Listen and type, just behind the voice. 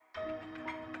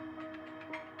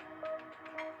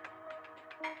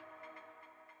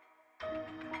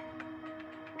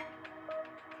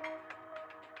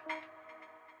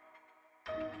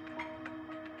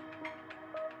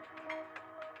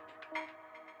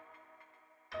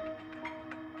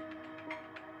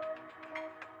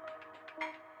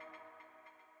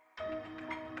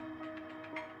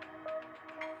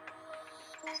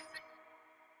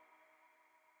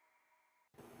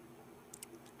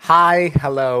Hi,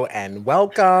 hello, and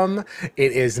welcome.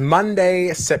 It is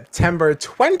Monday, September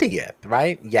 20th,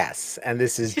 right? Yes. And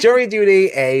this is Jury Duty,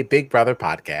 a Big Brother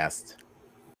podcast.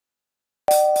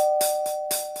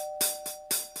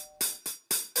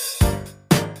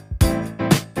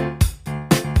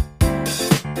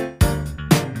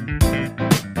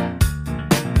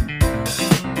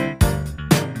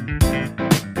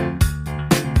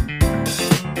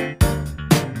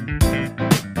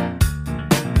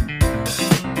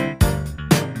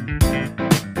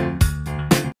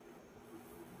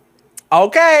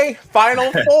 Okay,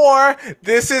 final four.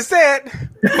 This is it.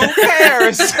 Who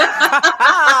cares?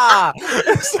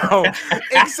 So,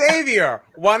 Xavier,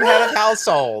 one head of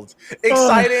household.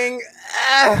 Exciting.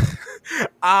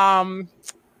 I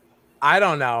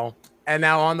don't know. And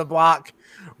now on the block,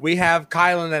 we have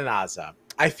Kylan and Azah.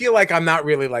 I feel like I'm not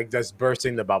really like just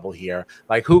bursting the bubble here.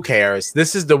 Like, who cares?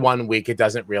 This is the 1 week. It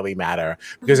doesn't really matter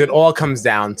because it all comes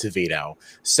down to veto.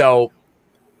 So,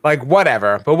 like,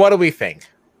 whatever. But what do we think?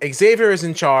 Xavier is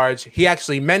in charge. He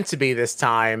actually meant to be this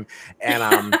time.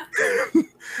 And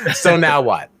so now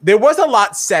what? There was a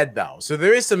lot said, though. So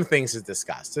there is some things to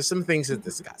discuss. There's some things to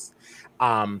discuss.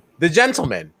 The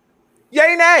gentleman.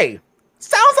 Yay, nay.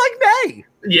 Sounds like nay.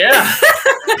 Yeah.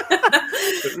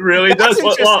 It really That's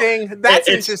does. Interesting. Well, That's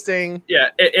interesting. Yeah,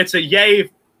 it's a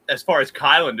yay as far as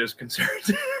Kylan is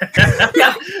concerned.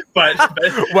 but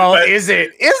is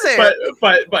it?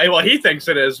 But well, he thinks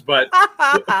it is. But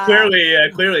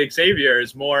clearly, Xavier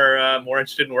is more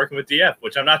interested in working with DF,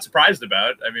 which I'm not surprised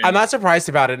about. I mean, I'm not surprised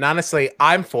about it. And honestly,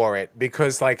 I'm for it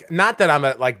because, like, not that I'm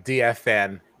a DF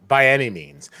fan by any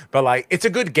means, but like, it's a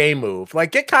good game move.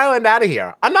 Like, get Kylan out of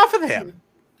here. Enough of him.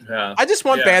 Yeah. I just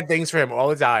want bad things for him all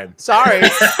the time. Sorry.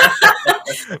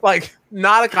 Like,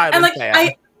 not a Kylan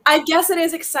fan. I guess it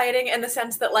is exciting in the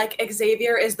sense that, like,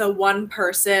 Xavier is the one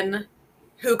person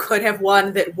who could have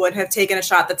won that would have taken a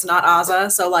shot that's not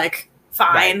Azah. So, like,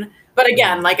 fine. Right. But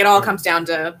again, like, it all comes down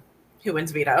to who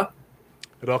wins veto.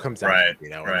 It all comes down to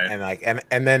veto. Right.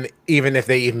 And then even if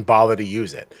they even bother to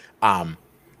use it.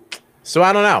 So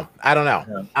I don't know.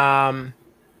 Yeah.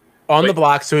 On the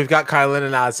block, so we've got Kylan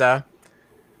and Azah.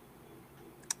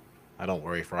 I don't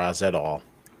worry for Azah at all.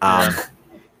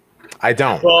 I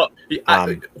don't. Well,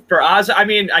 for Azah, I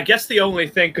mean, I guess the only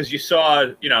thing, because you saw,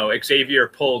 Xavier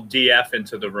pulled DF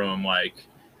into the room, like,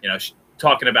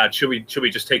 talking about should we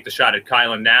just take the shot at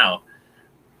Kylan now,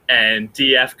 and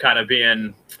DF kind of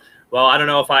being, well, I don't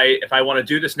know if I want to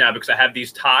do this now because I have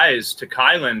these ties to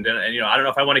Kylan, and I don't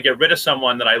know if I want to get rid of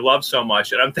someone that I love so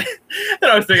much. And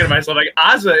I was thinking to myself, like,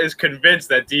 Azah is convinced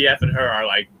that DF and her are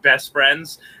like best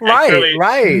friends.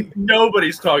 Right.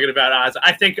 Nobody's talking about Azah.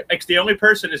 I think the only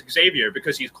person is Xavier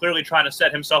because he's clearly trying to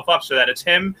set himself up so that it's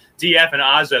him, DF, and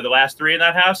Azah, the last three in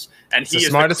that house, and it's the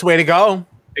smartest way to go.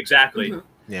 Exactly. Mm-hmm.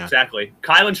 Yeah, exactly.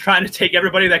 Kylan's trying to take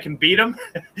everybody that can beat him.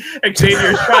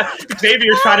 Xavier's trying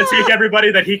to take everybody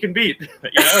that he can beat.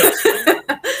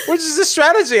 Which is a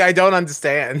strategy I don't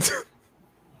understand.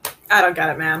 I don't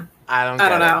get it, man. I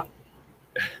don't know.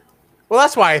 Well,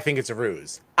 that's why I think it's a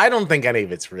ruse. I don't think any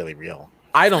of it's really real.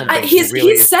 I don't think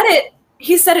he said it.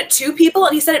 He said it to people,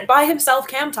 and he said it by himself,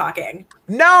 cam talking.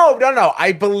 No.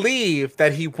 I believe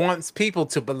that he wants people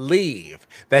to believe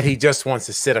that he just wants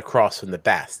to sit across from the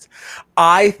best.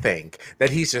 I think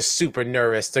that he's just super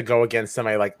nervous to go against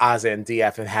somebody like Azah and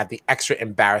DF and have the extra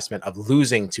embarrassment of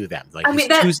losing to them. Like, I mean,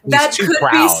 that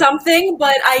could be something,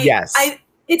 but yes.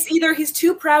 It's either he's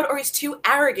too proud or he's too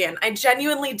arrogant. I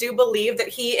genuinely do believe that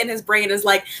he in his brain is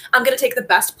like, I'm going to take the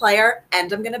best player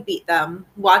and I'm going to beat them.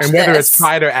 Watch this. And whether it's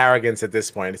pride or arrogance at this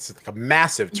point, it's like a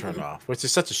massive turnoff, which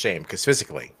is such a shame because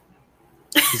physically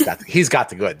he's got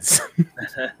the goods.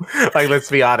 Like,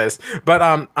 let's be honest.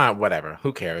 But whatever.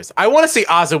 Who cares? I want to see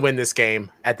Azah win this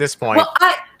game at this point. Well,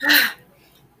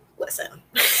 listen.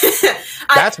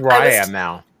 That's where I am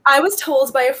now. I was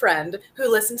told by a friend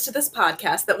who listens to this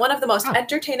podcast that one of the most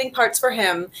entertaining parts for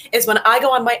him is when I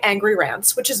go on my angry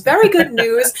rants, which is very good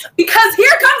news because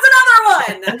here comes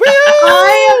another one.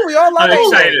 We all love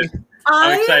it.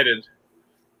 I'm excited.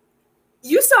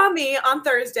 You saw me on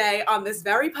Thursday on this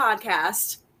very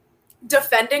podcast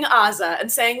defending Azah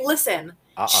and saying, listen,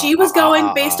 she was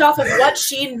going based off of what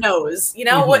she knows.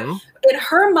 What in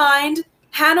her mind,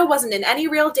 Hannah wasn't in any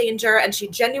real danger, and she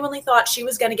genuinely thought she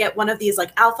was going to get one of these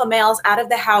like alpha males out of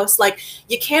the house. Like,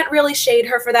 you can't really shade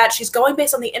her for that. She's going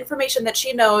based on the information that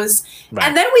she knows. Right.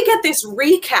 And then we get this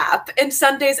recap in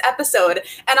Sunday's episode,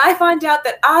 and I find out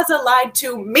that Aza lied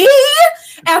to me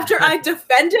after I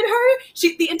defended her.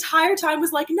 She the entire time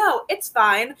was like, no, it's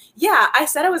fine. Yeah, I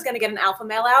said I was going to get an alpha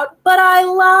male out, but I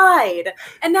lied.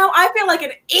 And now I feel like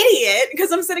an idiot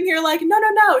because I'm sitting here like,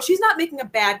 no, she's not making a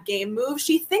bad game move.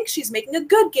 She thinks she's making a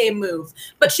good game move,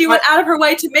 but she went out of her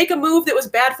way to make a move that was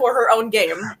bad for her own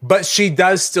game. But she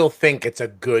does still think it's a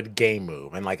good game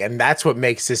move, and that's what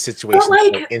makes this situation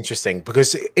so interesting,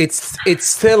 because it's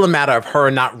still a matter of her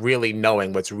not really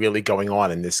knowing what's really going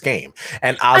on in this game,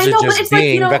 and Aza just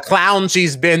being the clown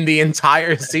she's been the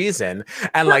entire season,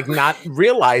 and like not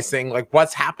realizing like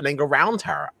what's happening around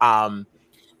her.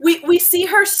 We see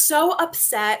her so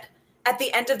upset at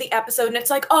the end of the episode, and it's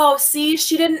like, oh, see,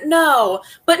 she didn't know.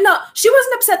 But no, she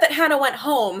wasn't upset that Hannah went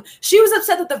home. She was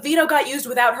upset that the veto got used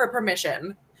without her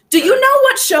permission. Do you know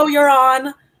what show you're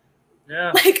on?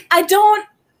 Yeah. Like, I don't.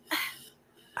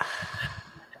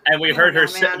 And we heard her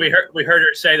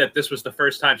say that this was the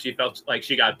first time she felt like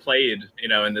she got played,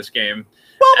 in this game.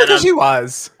 Well, because she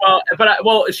was.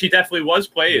 Well, she definitely was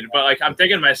played. But like, I'm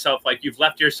thinking to myself, like, you've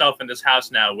left yourself in this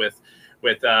house now with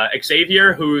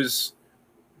Xavier, who's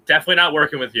definitely not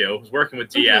working with you. Who's working with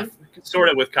DF, sort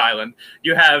of with Kylan.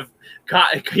 You have,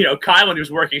 Kylan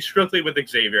who's working strictly with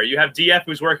Xavier. You have DF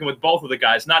who's working with both of the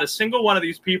guys. Not a single one of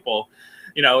these people,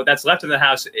 that's left in the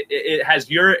house. It has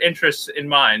your interests in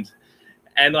mind,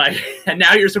 and like, and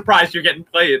now you're surprised you're getting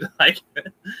played. Like,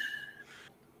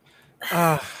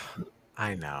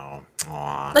 I know.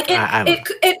 Aww. Like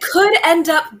it could end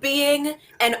up being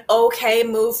an okay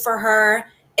move for her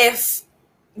if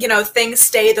things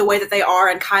stay the way that they are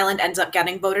and Kylan ends up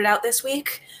getting voted out this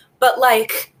week. But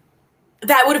like,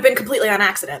 that would have been completely on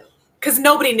accident because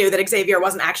nobody knew that Xavier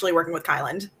wasn't actually working with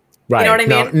Kylan. Right. You know what I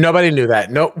mean? No, nobody knew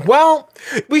that. No. Well,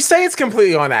 we say it's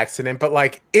completely on accident, but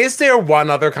like, is there one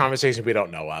other conversation we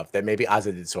don't know of that maybe Aza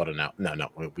did sort of know? No,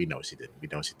 we know she didn't. We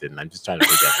know she didn't. I'm just trying to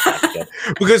figure out again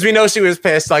because we know she was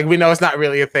pissed. Like, we know it's not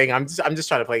really a thing. I'm just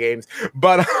trying to play games.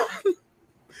 But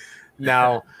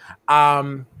no,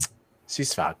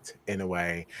 she's fucked in a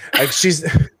way. Like, she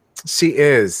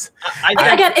is.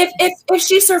 Again, if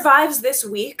she survives this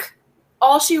week,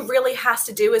 all she really has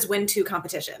to do is win 2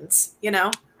 competitions.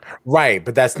 Right,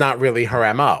 but that's not really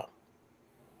her MO.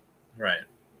 Right.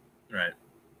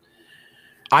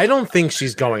 I don't think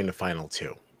she's going to final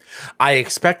 2. I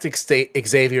expect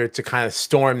Xavier to kind of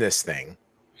storm this thing.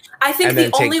 I think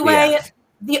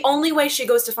the only way she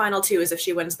goes to final 2 is if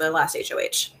she wins the last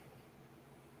HOH.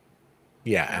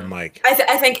 Yeah, and like,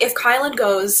 I think if Kylan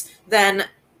goes, then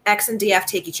X and DF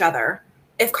take each other.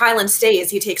 If Kylan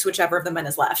stays, he takes whichever of the men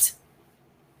is left.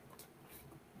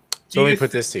 So let me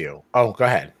put this to you. Oh, go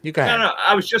ahead. You go ahead. No,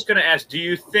 I was just going to ask, do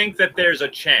you think that there's a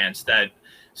chance that,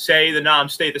 say, the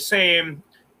noms stay the same,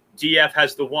 DF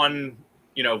has the one,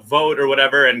 vote or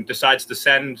whatever, and decides to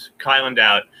send Kylan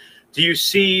out? Do you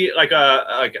see like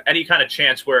any kind of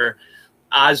chance where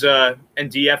Aza and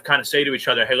DF kind of say to each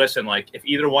other, "Hey, listen, like, if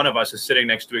either one of us is sitting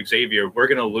next to Xavier, we're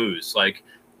gonna lose. Like,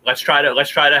 let's try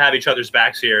to have each other's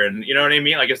backs here." And you know what I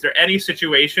mean? Like, is there any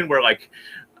situation where like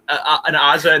an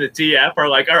Aza and a DF are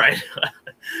like, all right,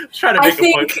 let's try to make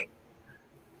a point.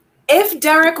 If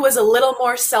Derek was a little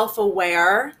more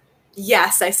self-aware,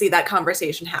 yes, I see that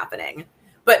conversation happening.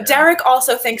 But Derek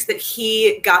also thinks that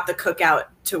he got the cookout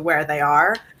to where they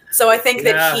are. So I think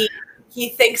that he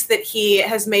thinks that he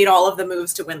has made all of the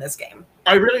moves to win this game.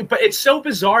 But it's so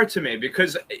bizarre to me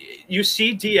because you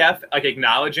see DF like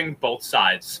acknowledging both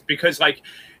sides, because like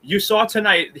you saw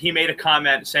tonight, he made a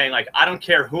comment saying like, I don't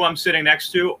care who I'm sitting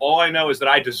next to. All I know is that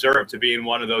I deserve to be in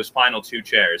one of those final 2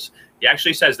 chairs. He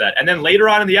actually says that. And then later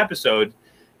on in the episode,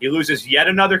 he loses yet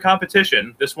another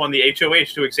competition. This one, the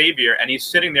HOH, to Xavier. And he's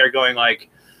sitting there going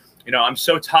like, I'm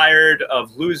so tired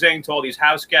of losing to all these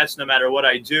house guests no matter what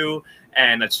I do.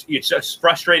 And it's just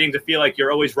frustrating to feel like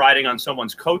you're always riding on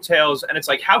someone's coattails. And it's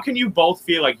like, how can you both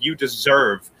feel like you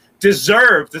deserve to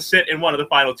sit in one of the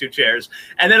final 2 chairs,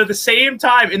 and then at the same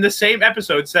time in the same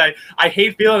episode say, I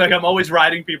hate feeling like I'm always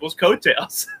riding people's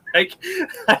coattails? Like,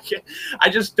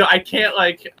 I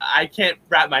can't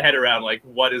wrap my head around like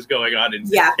what is going on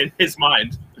in his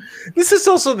mind. This is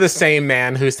also the same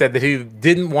man who said that he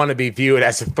didn't want to be viewed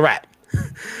as a threat.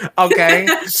 Okay,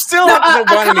 still hasn't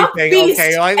won anything. Beast.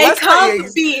 Okay, like let's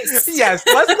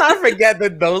not forget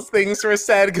that those things were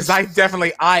said, because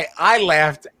I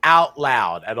laughed out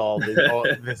loud at all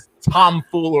this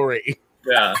tomfoolery.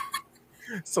 Yeah,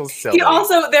 so silly. He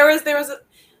also there was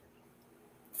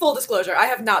full disclosure, I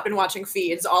have not been watching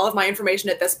feeds. All of my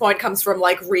information at this point comes from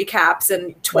like recaps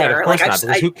and Twitter. Right, of course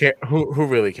like, not, because who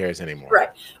really cares anymore? Right.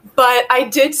 But I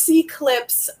did see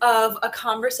clips of a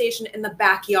conversation in the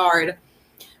backyard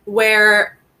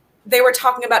where they were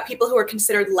talking about people who are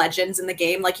considered legends in the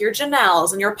game, like your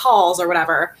Janelles and your Pauls or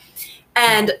whatever.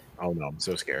 And oh no, I'm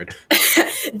so scared.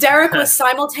 Derek was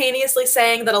simultaneously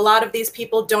saying that a lot of these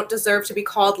people don't deserve to be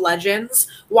called legends,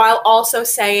 while also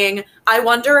saying, I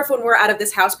wonder if when we're out of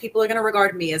this house, people are going to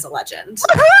regard me as a legend.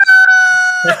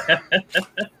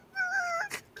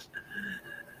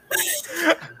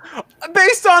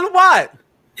 Based on what?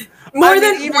 More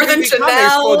than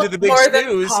Janelle, to the big more than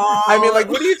news. Paul. I mean, like,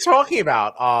 what are you talking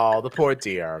about? Oh, the poor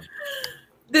dear.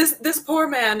 This poor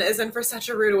man is in for such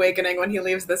a rude awakening when he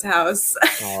leaves this house.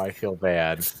 Oh, I feel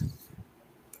bad.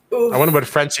 Oof. I wonder what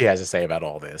Frenchie has to say about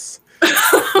all this.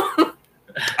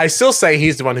 I still say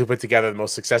he's the one who put together the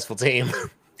most successful team.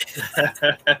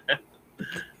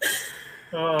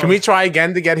 Can we try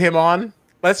again to get him on?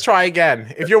 Let's try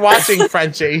again. If you're watching,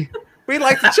 Frenchie, we'd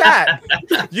like to chat.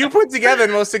 You put together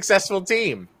the most successful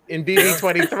team in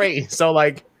BB23. So,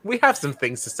 like, we have some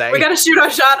things to say. We got to shoot our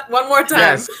shot one more time.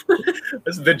 Yes.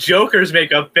 The Jokers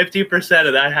make up 50%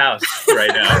 of that house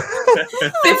right now.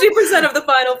 50% of the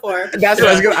final four. That's what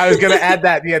I was gonna add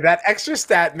that. Yeah, that extra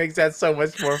stat makes that so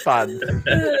much more fun.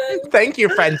 Thank you,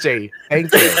 Frenchie.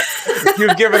 Thank you.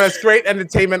 You've given us great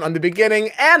entertainment on the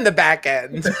beginning and the back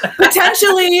end.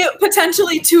 Potentially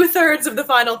 2/3 of the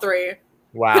final three.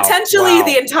 Wow. Potentially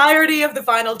the entirety of the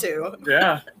final two.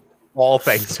 Yeah. All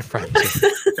thanks to Frenchie.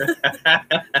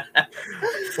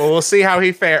 Well, we'll see how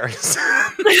he fares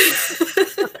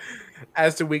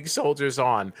as the week soldiers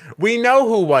on. We know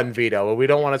who won veto, but we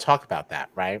don't want to talk about that,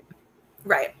 right?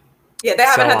 Right. Yeah, they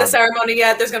haven't had the ceremony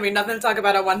yet. There's going to be nothing to talk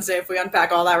about on Wednesday if we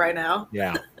unpack all that right now.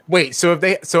 Yeah. Wait, so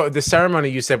the ceremony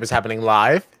you said was happening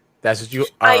live? That's what you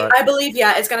I believe,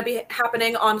 yeah, it's going to be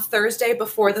happening on Thursday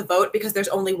before the vote because there's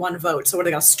only one vote. So we're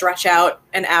going to stretch out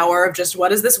an hour of just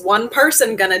what is this one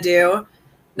person going to do?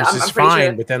 No, Which is fine,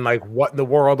 sure. But then, like, what in the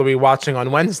world are we watching on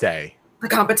Wednesday? The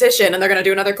competition, and they're going to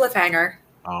do another cliffhanger.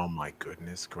 Oh, my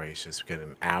goodness gracious. We get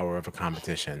an hour of a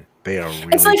competition. They are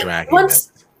really dragging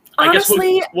this.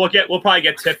 Honestly, I guess we'll probably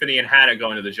get Tiffany and Hannah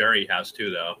going to the jury house, too,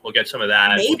 though. We'll get some of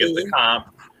that. Maybe. We'll get the comp.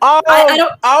 Oh, I don't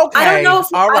know if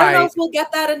I don't know if we'll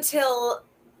get that until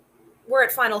we're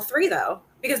at final three, though,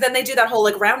 because then they do that whole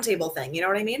like roundtable thing. You know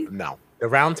what I mean? No, the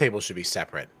roundtable should be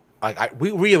separate. Like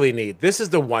we really need. This is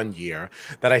the one year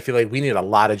that I feel like we need a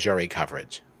lot of jury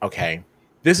coverage. Okay,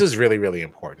 this is really, really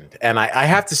important, and I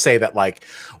have to say that, like,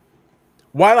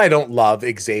 while I don't love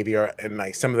Xavier and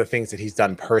like some of the things that he's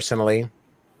done personally,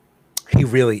 he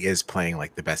really is playing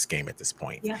like the best game at this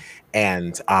point. Yeah,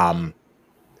 and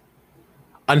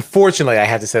unfortunately, I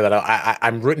have to say that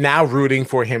I'm now rooting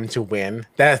for him to win.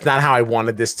 That's not how I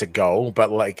wanted this to go, but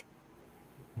like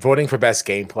voting for best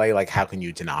gameplay, like how can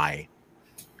you deny?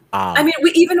 I mean,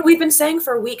 we've been saying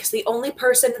for weeks the only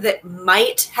person that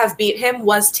might have beat him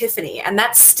was Tiffany, and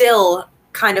that's still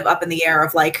kind of up in the air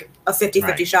of like a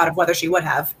 50-50 shot of whether she would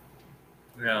have.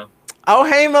 Yeah. Oh,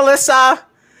 hey, Melissa.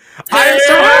 I'm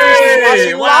so happy she's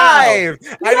watching live. Yay!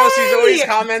 I know she's always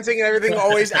commenting and everything,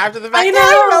 always after the fact. I know.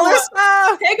 Hey,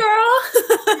 Melissa. Hey,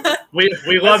 girl.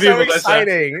 We love you, Melissa.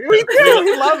 Exciting. We do.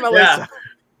 We love Melissa. Yeah.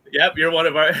 Yep, you're one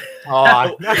of our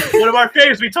one of our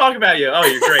faves. We talk about you. Oh,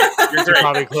 you're great. You're great.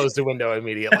 Probably closed the window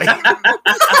immediately.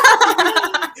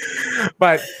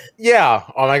 But yeah,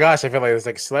 oh my gosh, I feel like there's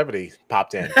like a celebrity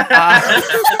popped in.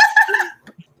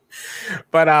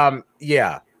 But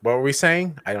yeah, what were we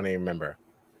saying? I don't even remember.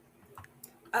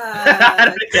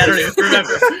 I don't even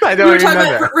remember. I don't even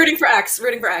remember. About rooting for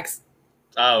X.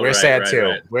 Oh, we're sad too.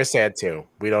 Right. We're sad too.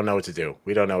 We don't know what to do.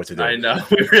 I know.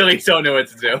 We really don't know what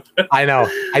to do. I know.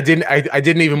 I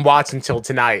didn't even watch until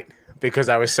tonight because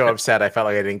I was so upset. I felt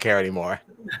like I didn't care anymore.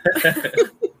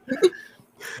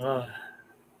 Aww.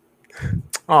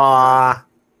 Oh,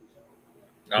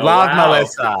 Love wow.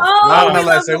 Melissa. Oh, love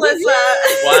Melissa.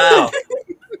 Wow.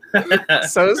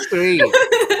 So sweet.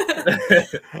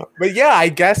 But yeah, I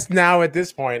guess now at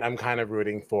this point I'm kind of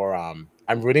rooting for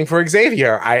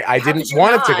Xavier. I didn't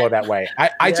want it to go that way.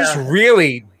 I just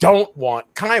really don't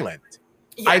want Kylan.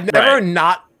 Yeah.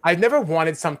 I've never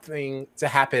wanted something to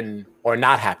happen or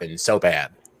not happen so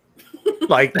bad.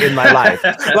 Like in my life.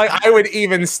 Like I would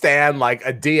even stand like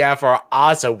a DF or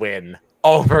Ozza win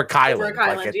over Kylan,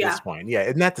 like at this point. Yeah,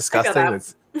 isn't that disgusting?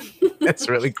 That's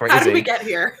really crazy. How did we get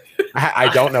here? I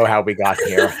don't know how we got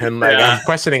here, and like I'm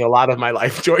questioning a lot of my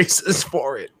life choices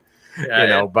for it.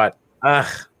 Yeah, but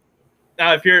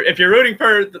Now, if you're rooting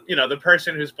for the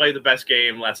person who's played the best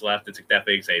game that's left, it's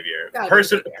definitely Xavier.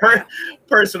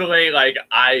 Personally, like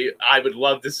I would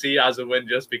love to see Ozzy win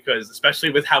just because, especially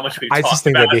with how much we've talked about. I just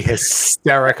think it'd be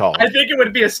hysterical. I think it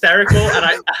would be hysterical,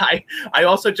 and I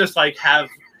also just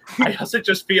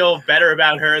feel better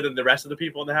about her than the rest of the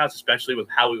people in the house, especially with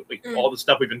how all the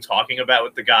stuff we've been talking about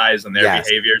with the guys and their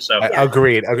behavior. So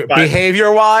agreed.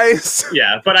 Behavior wise,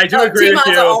 but I do agree with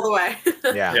you all the way.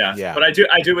 yeah. But I do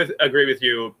agree with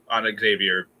you on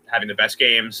Xavier having the best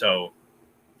game. So,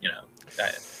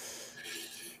 let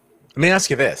me ask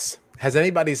you this: has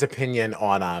anybody's opinion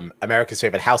on America's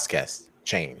Favorite House Guest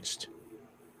changed?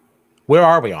 Where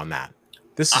are we on that?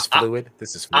 This is fluid.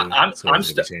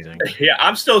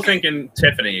 I'm still thinking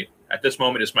Tiffany at this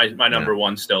moment is my number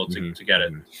one still to get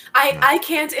it. I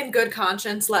can't in good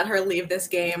conscience let her leave this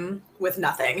game with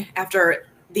nothing after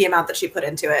the amount that she put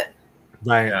into it.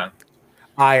 Right. Yeah.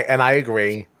 I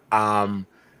agree. I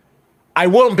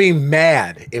won't be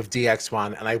mad if DX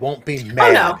won, and I won't be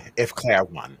mad if Claire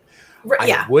won.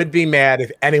 I would be mad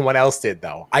if anyone else did,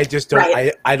 though. I just don't.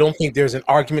 Right. I don't think there's an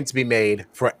argument to be made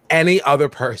for any other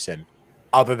person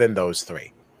other than those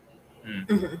three.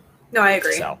 Mm-hmm. No, I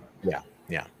agree. So, yeah.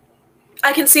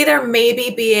 I can see there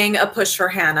maybe being a push for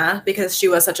Hannah because she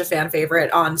was such a fan favorite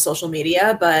on social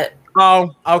media, but...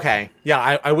 Oh, okay.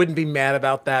 Yeah, I wouldn't be mad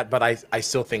about that, but I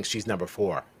still think she's number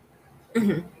 4.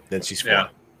 Mm-hmm. Then she's 4.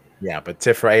 Yeah, but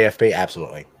Tiff for AFB,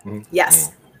 absolutely. Mm-hmm.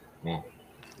 Yes. Mm-hmm.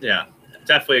 Yeah,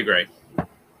 definitely agree.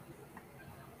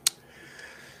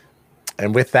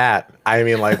 And with that, I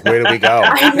mean, like, where do we go?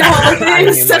 I know.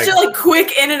 It's such a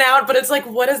quick in and out, but it's like,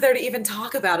 what is there to even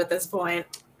talk about at this point?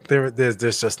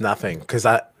 There's just nothing. Because,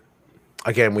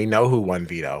 again, we know who won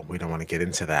veto. We don't want to get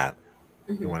into that.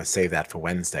 Mm-hmm. We want to save that for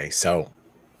Wednesday. So,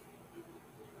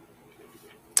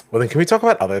 well, then can we talk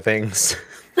about other things?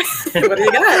 What do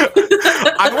you got?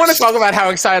 I want to talk about how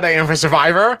excited I am for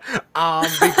Survivor.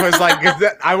 Because, like,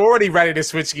 I'm already ready to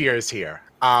switch gears here.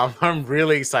 I'm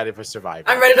really excited for Survivor.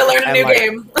 I'm ready to learn a new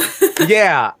game.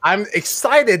 Yeah, I'm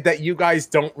excited that you guys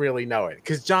don't really know it.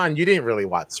 Because, John, you didn't really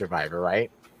watch Survivor, right?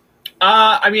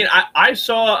 I mean, I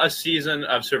saw a season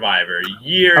of Survivor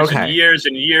years and years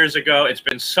and years ago. It's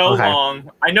been so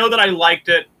long. I know that I liked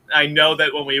it. I know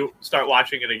that when we start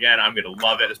watching it again, I'm going to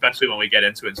love it, especially when we get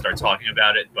into it and start talking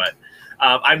about it. But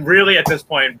I'm really, at this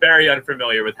point, very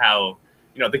unfamiliar with how,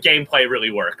 the gameplay really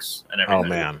works and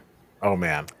everything. Oh,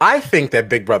 man. I think that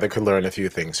Big Brother could learn a few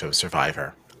things from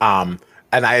Survivor. And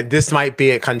this might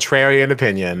be a contrarian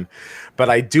opinion, but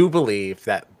I do believe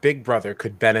that Big Brother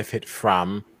could benefit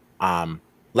from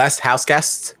less house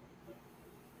guests.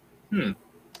 A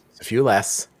few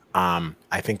less.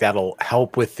 I think that'll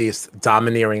help with this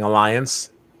domineering alliance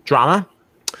drama.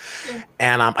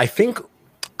 And I think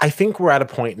we're at a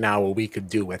point now where we could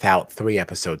do without 3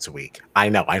 episodes a week. I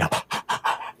know.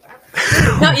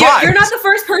 No, you're not the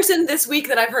first person this week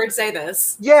that I've heard say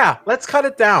this. Yeah, let's cut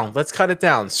it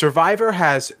down. Survivor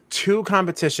has 2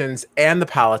 competitions and the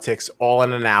politics all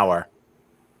in an hour.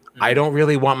 I don't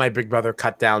really want my Big Brother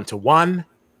cut down to 1,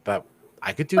 but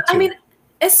I could do 2. I mean,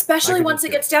 especially once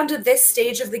it gets down to this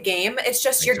stage of the game, it's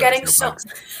just you're getting so.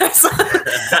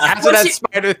 After that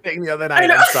spider thing the other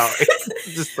night, I'm sorry.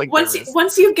 Just like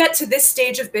once you get to this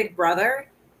stage of Big Brother,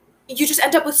 you just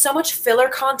end up with so much filler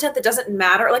content that doesn't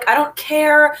matter. Like, I don't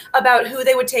care about who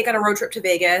they would take on a road trip to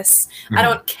Vegas. I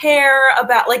don't care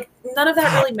about, none of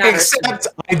that really matters. Except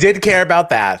I did care about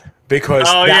that because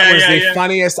that was the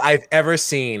funniest I've ever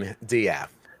seen DF.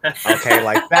 Okay,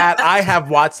 like that. I have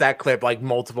watched that clip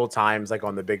multiple times,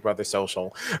 on the Big Brother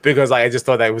social, because I just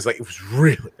thought that it was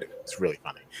really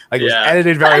funny. It was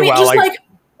edited very well.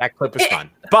 That clip was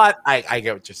fun. But I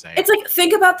get what you're saying. It's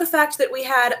think about the fact that we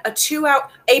had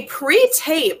a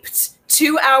pre-taped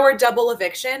 2-hour double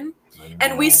eviction,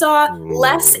 and we saw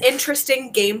less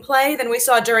interesting gameplay than we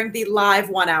saw during the live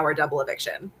 1-hour double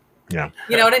eviction. Yeah.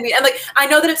 You know what I mean? And I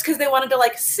know that it's because they wanted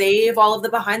to save all of the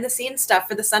behind the scenes stuff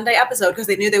for the Sunday episode because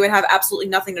they knew they would have absolutely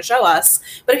nothing to show us.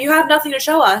 But if you have nothing to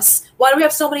show us, why do we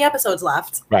have so many episodes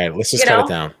left? Right. Let's just cut it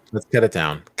down. Let's cut it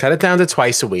down. Cut it down to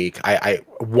twice a week. I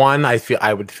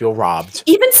would feel robbed.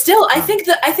 Even still, I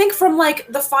think from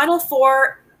the final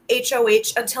 4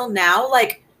 HOH until now,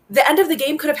 the end of the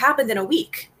game could have happened in a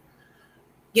week.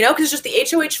 Because it's just the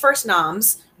HOH first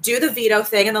noms, do the veto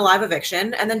thing and the live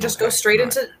eviction, and then just go straight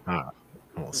into.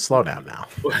 Well, slow down now.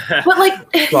 But like,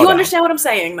 Slow you down. understand what I'm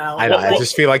saying, though. I know. I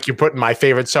just feel like you're putting my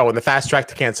favorite show in the fast track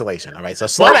to cancellation. All right, so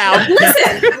slow down.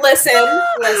 Listen.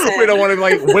 We don't want to be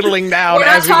like whittling down We're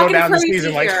not as we go talking down the crazy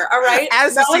season. Like, here, all right?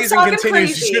 as the No one's season talking continues,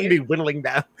 crazy. you shouldn't be whittling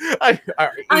down. All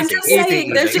right, I'm easy, just easy,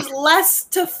 saying, there's easy. just less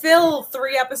to fill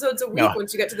 3 episodes a week No.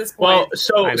 once you get to this Well, point.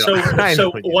 so I know. so I know so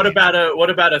what you what mean. about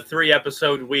a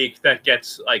 3-episode week that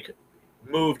gets like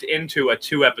moved into a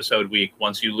 2-episode week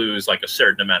once you lose like a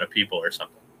certain amount of people or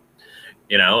something?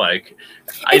 You know, like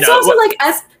It's also like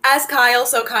as Kyle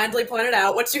so kindly pointed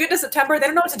out, once you get to September, they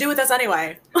don't know what to do with us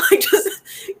anyway. Like, just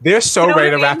They're so You know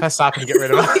ready what to I wrap mean? us up and get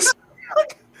rid of us.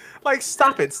 like,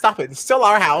 stop it. It's still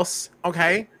our house,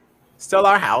 okay? Still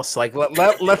our house. Like, let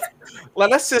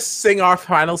us just sing our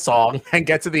final song and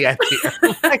get to the end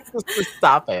here. Like, just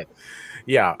stop it.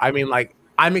 Yeah, I mean, like,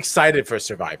 I'm excited for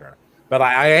Survivor, but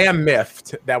I am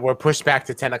miffed that we're pushed back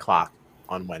to 10 o'clock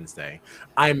on Wednesday.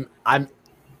 I'm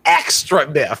extra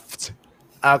miffed,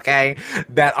 okay,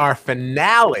 that our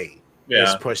finale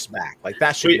is pushed back. Like,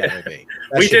 that should never be.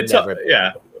 We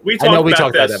talked I know we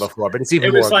talked about about that before, but it's even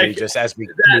It more was like egregious as we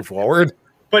move forward.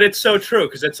 But it's so true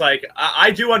because it's like I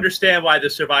do understand why the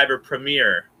Survivor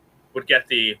premiere would get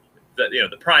the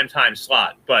prime time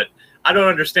slot, but I don't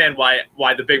understand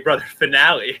why the Big Brother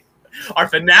finale, our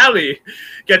finale,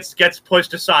 gets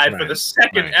pushed aside for the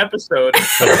second episode.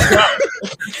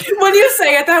 when you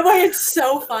say it that way, it's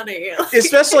so funny.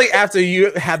 Especially after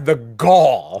you had the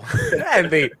gall and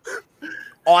the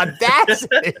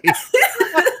audacity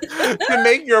to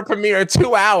make your premiere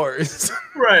 2 hours.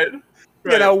 Right.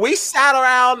 You know, we sat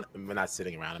around. We're not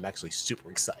sitting around. I'm actually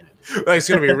super excited. Like, it's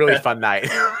going to be a really fun night.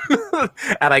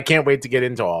 And I can't wait to get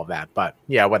into all of that. But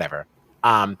yeah, whatever.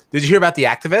 Did you hear about the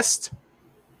activist?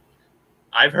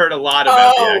 I've heard a lot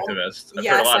about the activist.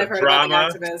 Yes, heard a lot I've of heard drama.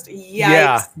 about the activist.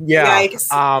 Yikes. Yeah. Yikes.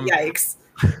 Yikes.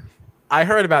 I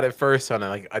heard about it first on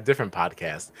a different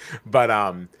podcast.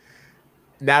 But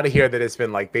now to hear that it's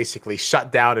been like basically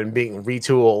shut down and being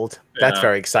retooled, that's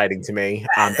very exciting to me.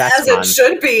 That's As it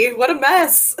should be. What a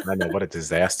mess. I know, what a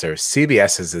disaster.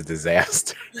 CBS is a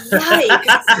disaster.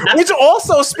 Yikes. Which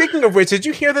also, speaking of which, did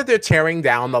you hear that they're tearing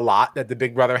down the lot that the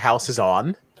Big Brother house is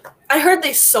on? I heard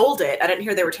they sold it. I didn't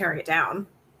hear they were tearing it down.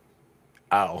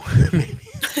 Oh,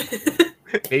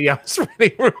 maybe I'm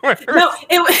spreading rumors. No,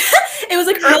 it was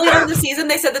like earlier in the season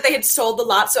they said that they had sold the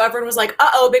lot, so everyone was like,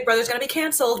 "Uh-oh, Big Brother's gonna be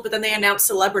canceled." But then they announced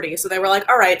Celebrity, so they were like,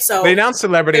 "All right." So they announced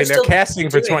Celebrity, and they're still casting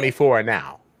for doing 24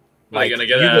 now. Like, you can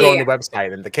go on the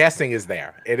website, and the casting is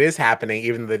there. It is happening,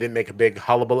 even though they didn't make a big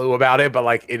hullabaloo about it. But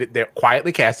like, they're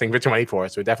quietly casting for 24,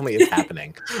 so it definitely is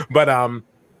happening. But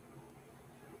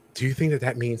do you think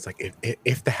that means like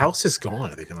if the house is gone,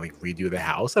 are they gonna like redo the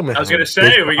house? I was gonna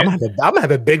say I'm gonna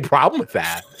have a big problem with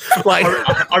that. Like,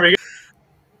 are we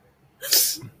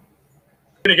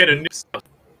gonna get a new?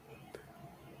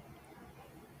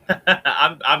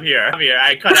 I'm here.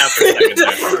 I cut out for a second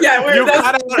there. Yeah, you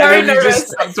cut out and then you just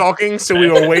stopped talking, so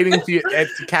we were waiting for you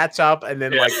to catch up, and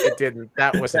then like it didn't.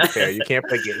 That wasn't fair. You can't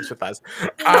play games with us.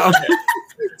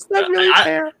 It's not really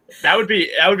fair. That would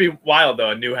be wild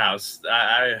though. A new house.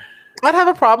 I'd have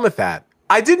a problem with that.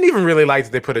 I didn't even really like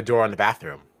that they put a door on the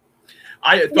bathroom.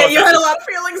 You had a lot of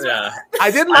feelings. Yeah, I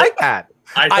didn't like that.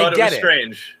 I thought it was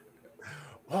strange.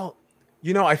 Well,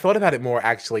 you know, I thought about it more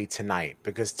actually tonight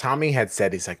because Tommy had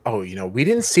said, he's like, oh, you know, we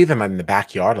didn't see them in the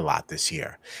backyard a lot this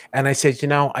year. And I said, you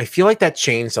know, I feel like that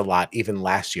changed a lot even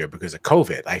last year because of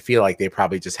COVID. I feel like they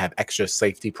probably just have extra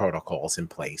safety protocols in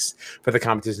place for the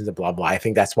competitions and blah, blah. I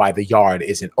think that's why the yard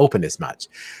isn't open as much.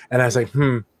 And I was like,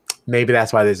 maybe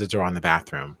that's why there's a door on the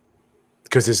bathroom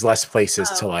because there's less places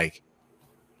to like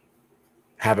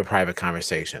have a private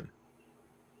conversation.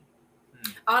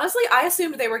 Honestly, I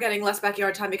assumed they were getting less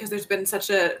backyard time because there's been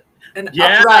such an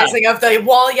uprising of the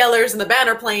wall yellers and the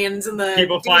banner planes and the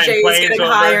people DJs getting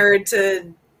hired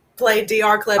to play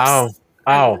DR clips.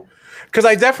 Oh, because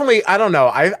I don't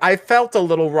know. I felt a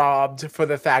little robbed for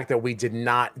the fact that we did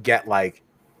not get like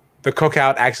the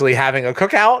cookout actually having a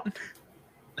cookout.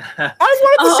 I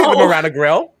wanted to see them around a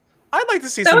grill. I'd like to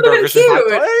see some burgers and hot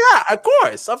dogs.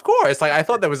 Yeah, of course. Like I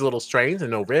thought that was a little strange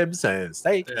and no ribs and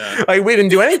steak. Yeah. Like we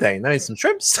didn't do anything. I mean, some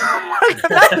shrimps.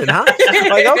 Nothing, huh?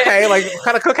 Like okay, like what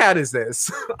kind of cookout is this?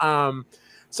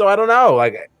 So I don't know.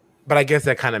 Like, but I guess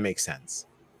that kind of makes sense.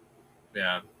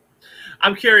 Yeah,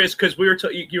 I'm curious because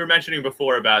you were mentioning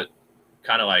before about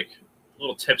kind of like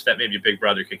little tips that maybe Big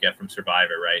Brother could get from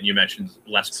Survivor, right? And you mentioned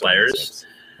less players.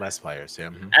 Less players, yeah.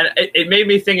 Mm-hmm. And it made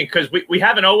me think because we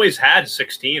haven't always had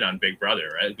 16 on Big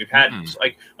Brother, right? We've had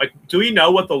like do we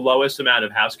know what the lowest amount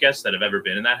of house guests that have ever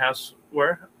been in that house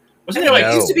were? Wasn't it like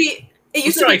it used to be It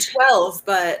used to be 12,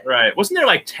 but right. Wasn't there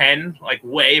like 10, like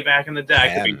way back in the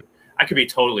day? I could be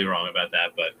totally wrong about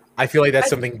that, but I feel like that's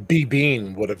something B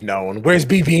Bean would have known. Where's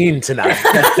B Bean tonight?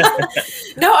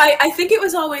 No, I think it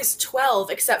was always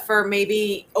 12, except for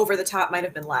maybe Over the Top might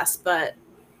have been less, but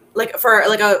like for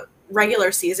like a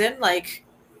regular season, like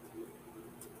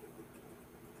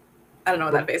I don't know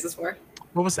what that face is for.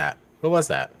 What was that?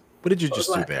 What did you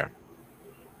just do there?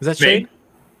 Was that Me? Shane?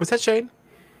 Was that Shane?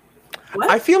 What?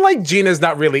 I feel like Gina's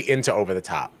not really into Over the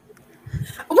Top.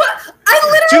 What?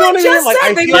 I Do you know what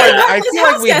I literally mean? just said I feel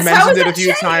like we've mentioned it a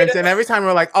few times, and every time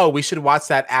we're like, "Oh, we should watch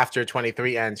that after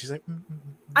 23 ends." She's like,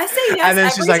 I say yes, and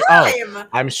then she's like, time. "Oh,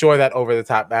 I'm sure that Over the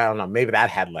Top. I don't know. Maybe that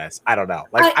had less. I don't know.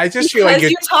 Like, I just feel like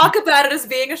you talk about it as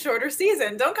being a shorter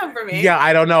season. Don't come for me. Yeah,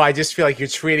 I don't know. I just feel like you're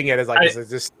treating it as like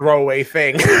this throwaway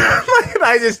thing.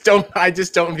 I just don't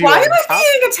view Why it. am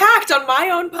I being attacked on my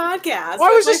own podcast?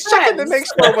 Well, I was just checking to make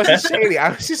sure it wasn't shady. I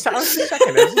was just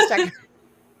checking.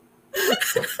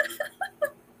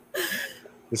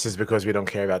 This is because we don't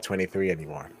care about 23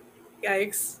 anymore.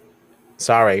 Yikes.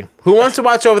 Sorry. Who wants to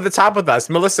watch Over the Top with us?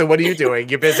 Melissa, what are you doing?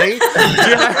 You busy?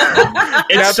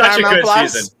 It's such a good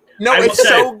season. No, it's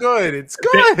so good. It's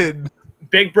good.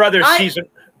 Big Brother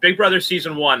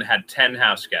season 1 had 10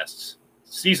 house guests.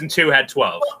 Season 2 had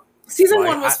 12. Season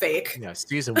 1 was fake. Yeah,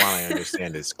 season 1 I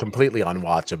understand is completely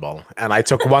unwatchable. And I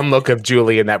took one look of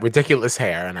Julie in that ridiculous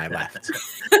hair and I left.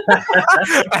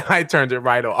 And I turned it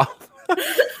right off.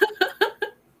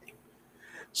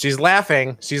 She's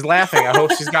laughing. I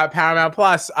hope she's got Paramount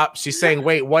Plus. She's saying,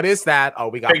 "Wait, what is that?" Oh,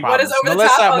 we got problems. What is Over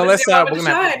Melissa, the Top? Melissa, we're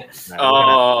gonna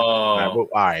all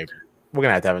right. We're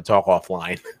gonna have to have a talk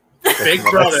offline. Big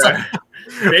Brother,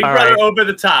 Over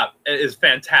the Top is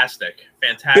fantastic.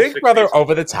 Fantastic. Big Brother season.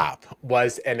 Over the Top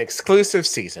was an exclusive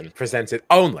season presented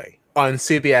only on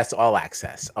CBS All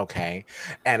Access, okay?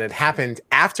 And it happened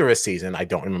after a season. I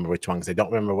don't remember which one because I don't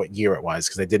remember what year it was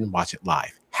because I didn't watch it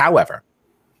live. However,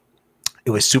 it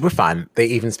was super fun. They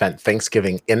even spent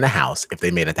Thanksgiving in the house if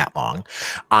they made it that long.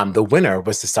 The winner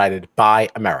was decided by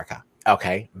America.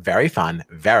 Okay, very fun,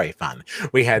 very fun.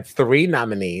 We had 3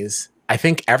 nominees, I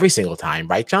think every single time,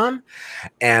 right, John?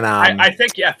 And I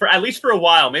think, yeah, for at least for a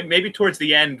while. Maybe towards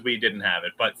the end we didn't have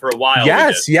it, but for a while.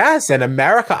 Yes. And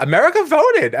America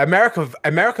voted.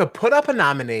 America put up a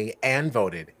nominee and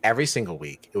voted every single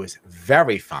week. It was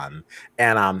very fun.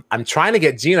 And I'm trying to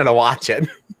get Gina to watch it.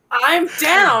 I'm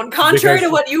down. Contrary to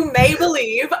what you may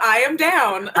believe, I am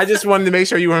down. I just wanted to make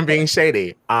sure you weren't being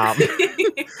shady.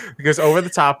 Because Over the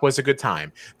Top was a good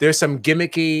time. There's some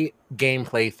gimmicky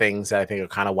gameplay things that I think are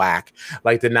kind of whack.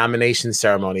 Like the nomination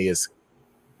ceremony is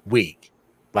weak.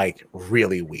 Like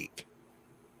really weak.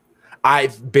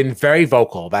 I've been very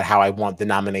vocal about how I want the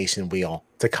nomination wheel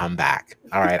to come back.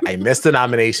 All right. I missed the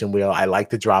nomination wheel. I like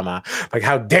the drama. Like,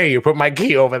 how dare you put my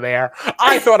key over there?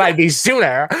 I thought I'd be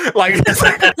sooner. Like, it's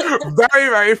like very,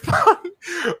 very fun.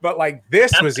 But like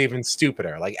this was even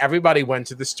stupider. Like everybody went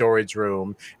to the storage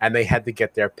room and they had to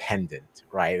get their pendant,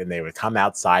 right? And they would come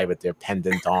outside with their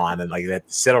pendant on and like they had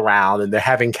to sit around and they're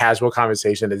having casual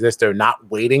conversation as if they're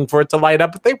not waiting for it to light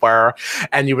up, but they were.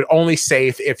 And you would only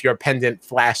save if your pendant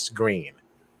flashed green.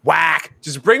 Whack!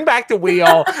 Just bring back the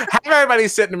wheel. Have everybody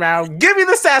sitting around. Give me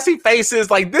the sassy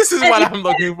faces. Like this is what I'm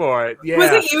looking for. Yeah.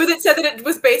 Was it you that said that it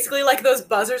was basically like those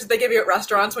buzzers that they give you at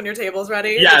restaurants when your table's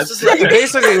ready? Yes. Like,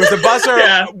 Basically, it was a buzzer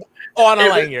on a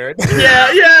lanyard.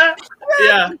 Yeah.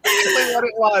 Basically what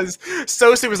it was.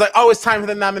 Sosie was like, "Oh, it's time for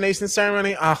the nomination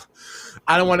ceremony." Oh,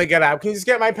 I don't want to get out. Can you just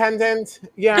get my pendant?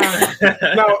 Yeah.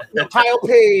 No, Kyle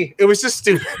P. It was just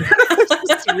stupid.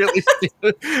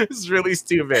 It's really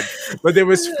stupid. But there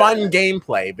was fun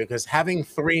gameplay because having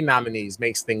 3 nominees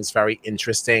makes things very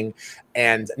interesting.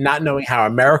 And not knowing how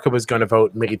America was going to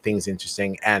vote made things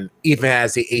interesting. And even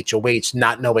as the HOH,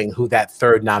 not knowing who that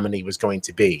 3rd nominee was going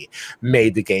to be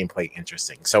made the gameplay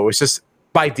interesting. So it was just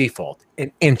by default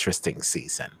an interesting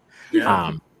season.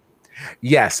 Yeah.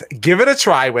 Yes, give it a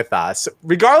try with us.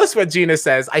 Regardless of what Gina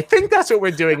says, I think that's what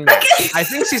we're doing next. I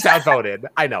think she's outvoted.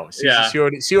 I know. She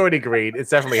already agreed.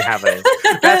 It's definitely happening.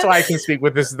 That's why I can speak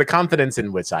with the confidence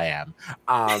in which I am.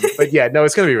 But yeah, no,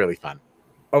 it's going to be really fun.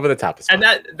 Over the Top is fun.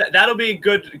 And that'll be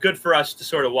good for us to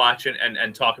sort of watch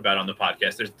and talk about on the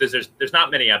podcast. There's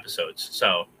not many episodes,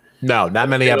 so. No, not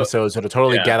many episodes. It'll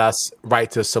totally get us right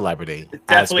to celebrity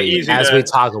as we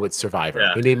toggle with Survivor.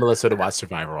 Yeah. We need Melissa to watch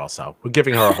Survivor also. We're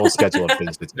giving her a whole schedule of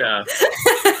things to do.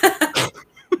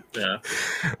 Yeah.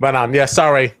 But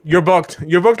sorry. You're booked.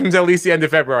 You're booked until at least the end of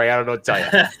February. I don't know what to tell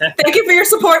you. Thank you for your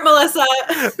support, Melissa.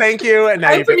 Thank you. And now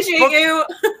I appreciate you.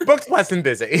 Booked less than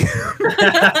busy.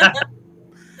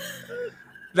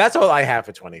 That's all I have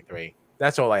for 23.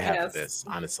 That's all I have for this,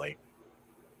 honestly.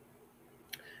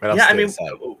 What else Yeah, I did they mean, say?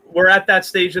 we're at that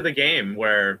stage of the game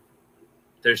where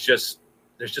there's just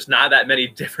not that many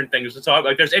different things to talk.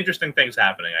 Like, there's interesting things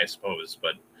happening, I suppose,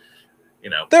 but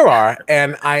There are,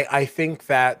 and I think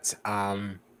that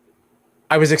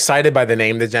I was excited by the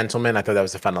name, The Gentleman. I thought that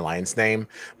was a fun alliance name,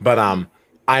 but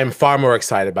I'm far more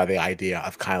excited by the idea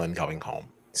of Kylan going home.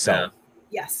 So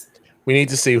yes, we need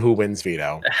to see who wins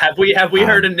veto. Have we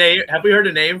heard a name? Have we heard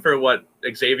a name for what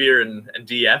Xavier and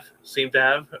DF seem to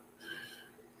have?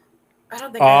 I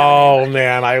don't think. Oh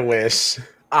man, I wish.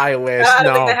 I wish. I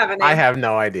don't no, think they have a name. I have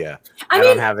no idea. I mean,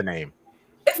 don't have a name.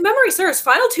 If memory serves,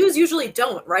 final twos usually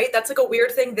don't, right? That's like a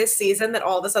weird thing this season that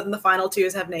all of a sudden the final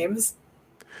twos have names.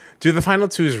 Do the final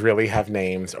twos really have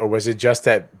names, or was it just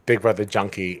that Big Brother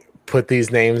Junkie put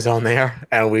these names on there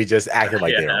and we just acted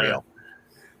like they were real?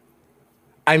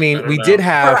 I mean, we did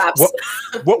have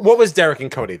what was Derek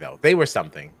and Cody though? They were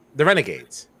something. The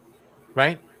Renegades,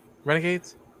 right?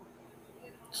 Renegades.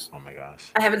 Oh my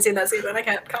gosh! I haven't seen that season. I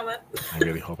can't comment. I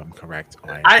really hope I'm correct.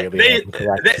 Hope I'm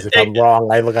correct. If I'm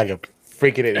wrong, I look like a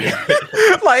freaking idiot.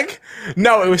 Like,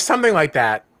 no, it was something like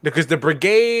that because the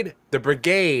Brigade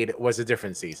was a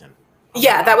different season.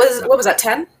 Yeah, that was what was that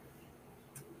 10?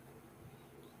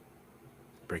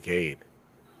 Brigade.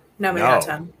 No, maybe not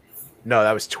 10. No,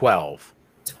 that was 12.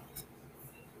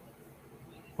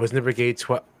 Wasn't the Brigade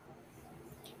 12?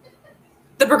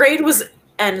 The Brigade was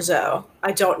Enzo.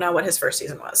 I don't know what his first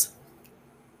season was.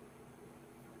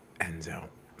 Enzo.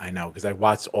 I know because I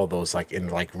watched all those like in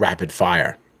like rapid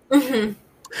fire. Mm-hmm.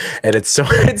 And it's so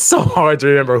hard to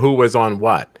remember who was on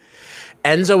what.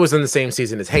 Enzo was in the same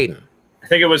season as Hayden. I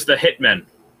think it was the Hitmen.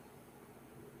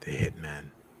 The Hitmen.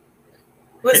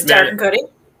 Was Derek and Cody?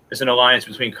 It's an alliance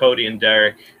between Cody and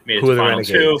Derek. Who are the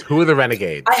Renegades? Who are the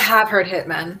Renegades? I have heard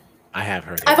Hitmen. I have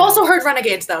heard. I've also heard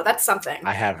Renegades though. That's something.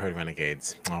 I have heard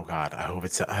Renegades. Oh God, I hope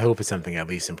it's something at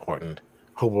least important.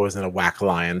 Hope it wasn't a whack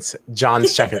alliance.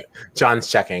 John's checking. John's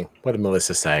checking. What did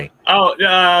Melissa say? Oh,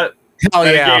 hell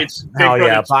Renegades, yeah! Hell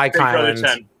yeah! Bye,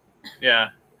 Kylan.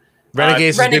 Yeah.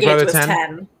 Renegades is Big Brother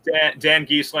 10. Dan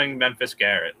Giesling, Memphis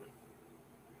Garrett.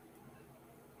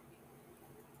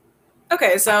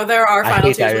 Okay, so there are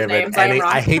final twos with names.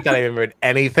 I hate that I remembered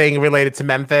anything related to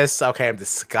Memphis. Okay, I'm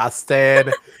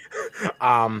disgusted.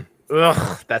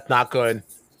 That's not good.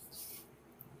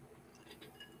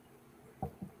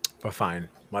 But fine,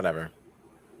 whatever.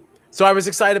 So I was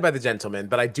excited by the Gentleman,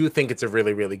 but I do think it's a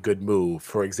really, really good move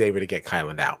for Xavier to get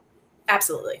Kylan out.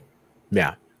 Absolutely.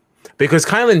 Yeah, because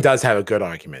Kylan does have a good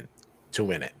argument to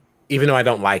win it, even though I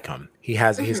don't like him.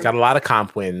 He's got a lot of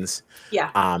comp wins.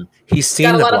 Yeah. He's seen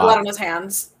got a lot of blood on his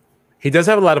hands. He does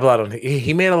have a lot of blood on.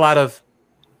 He made a lot of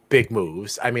big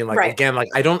moves. I mean, like again, like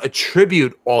I don't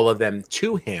attribute all of them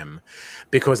to him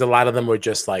because a lot of them were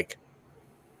just like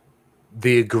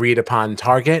the agreed upon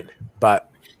target. But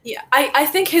yeah, I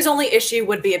think his only issue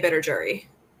would be a bitter jury.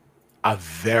 A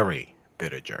very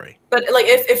bitter jury. But like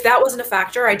if that wasn't a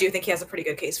factor, I do think he has a pretty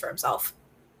good case for himself.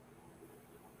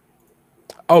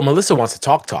 Oh, Melissa wants to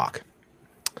talk.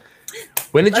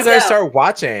 When did you guys start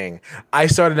watching? I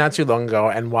started not too long ago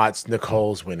and watched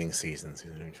Nicole's winning season.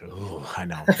 Ooh, I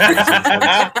know.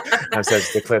 I've said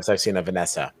the clips I've seen of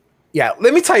Vanessa. Yeah,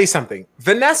 let me tell you something.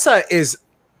 Vanessa is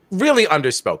really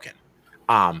underspoken.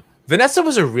 Vanessa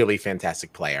was a really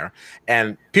fantastic player,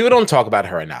 and people don't talk about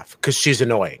her enough because she's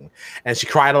annoying and she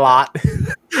cried a lot.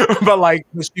 But like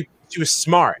she was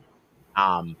smart.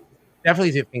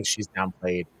 Definitely did think she's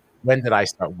downplayed. When did I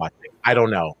start watching? I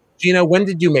don't know. Gina, when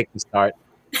did you make me start?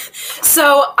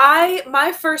 So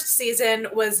my first season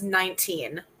was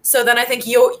 19. So then I think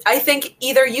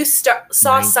either you saw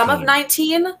 19. Some of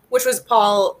 19, which was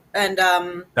Paul and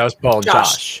that was Paul and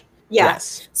Josh. Yeah.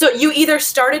 Yes. So you either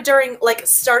started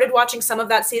started watching some of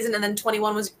that season and then 20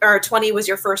 was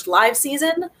your first live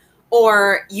season,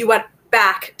 or you went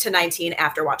back to 19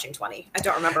 after watching 20. I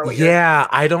don't remember what Yeah,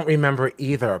 I don't remember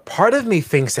either. Part of me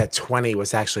thinks that 20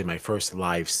 was actually my first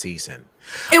live season.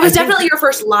 It was definitely your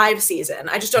first live season.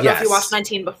 I just don't know if you watched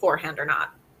 19 beforehand or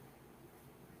not.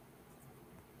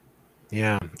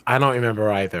 Yeah, I don't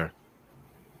remember either.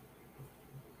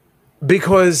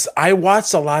 Because I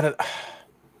watched a lot of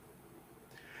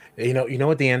You know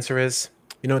what the answer is?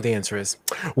 You know what the answer is?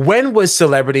 When was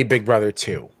Celebrity Big Brother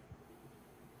 2?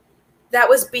 That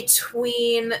was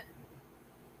between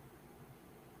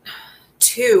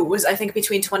I think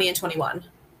between 20 and 21.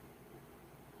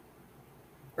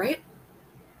 Right?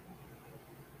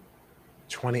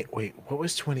 20. Wait, what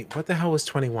was 20? What the hell was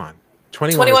 21?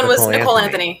 21 was Nicole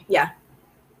Anthony. Yeah.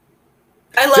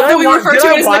 I love that we refer to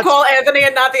it as Nicole Anthony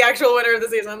and not the actual winner of the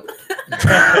season.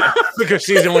 Because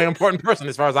she's the only important person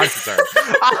as far as I'm concerned.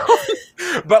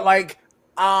 But like,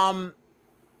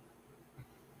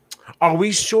 Are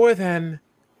we sure then?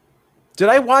 Did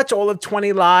I watch all of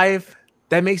 20 live?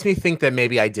 That makes me think that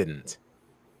maybe I didn't.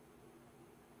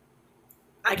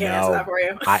 I can't answer that for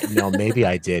you. No, maybe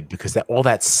I did because all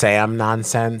that Sam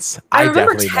nonsense. I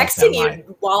remember definitely texting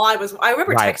you while I was. I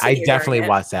remember right. texting I you. definitely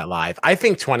watched that live. I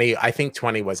think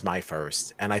 20 was my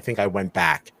first, and I think I went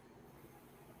back.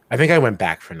 I think I went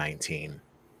back for 19,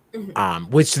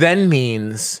 which then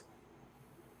means,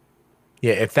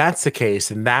 yeah, if that's the case,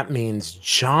 then that means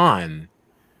John,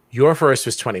 your first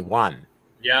was 21.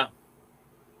 Yeah.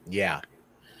 Yeah.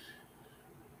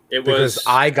 Because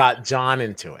I got John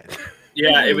into it.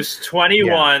 Yeah, it was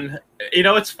 21. Yeah. You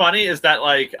know, what's funny is that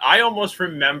like I almost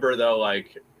remember though,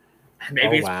 like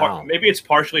maybe it's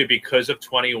partially because of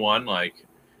 21, like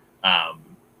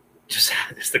just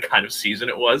it's the kind of season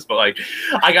it was. But like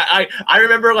I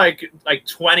remember like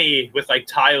 20 with like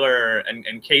Tyler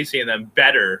and Casey and them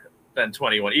better than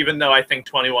 21, even though I think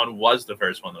 21 was the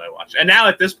first one that I watched. And now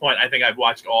at this point, I think I've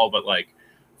watched all but like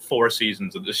 4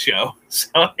 seasons of the show. So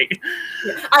like,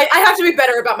 I have to be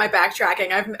better about my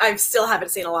backtracking. I still haven't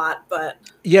seen a lot, but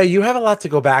yeah, you have a lot to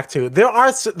go back to. There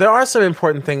are some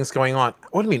important things going on.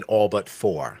 What do you mean all but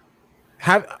 4?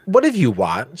 What have you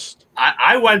watched?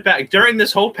 I went back during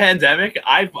this whole pandemic.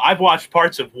 I've watched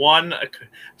parts of 1,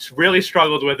 really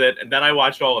struggled with it, and then I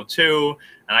watched all of 2,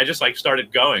 and I just like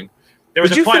started going.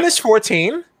 Did you finish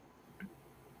 14?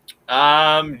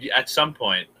 At some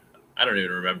point, I don't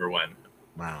even remember when.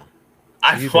 Wow.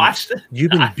 I've watched it.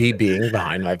 You've been BBing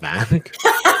behind my back.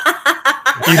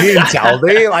 You didn't tell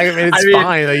me? Like, I mean, it's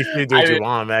fine. Like, you can do what you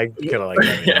want, man. I could have, like,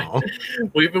 let me know.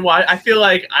 We've been watching. I feel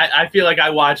like I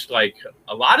watched, like,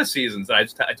 a lot of seasons that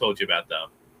I told you about, though.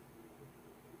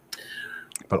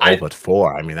 But all but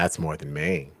 4. I mean, that's more than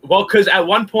me. Well, because at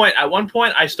one point,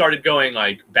 I started going,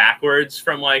 like, backwards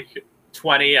from, like,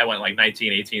 20. I went, like,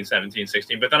 19, 18, 17,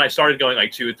 16. But then I started going,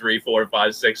 like, 2, 3, 4,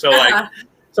 5, 6. So, like...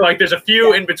 So, like, there's a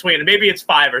few in between. Maybe it's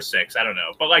 5 or 6. I don't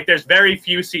know. But, like, there's very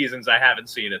few seasons I haven't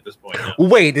seen at this point. No.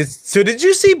 Wait, so did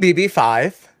you see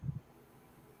BB5?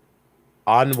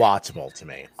 Unwatchable to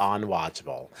me.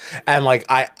 Unwatchable. And, like,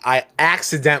 I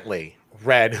accidentally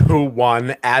read who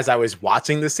won as I was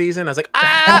watching the season. I was like,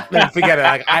 forget it.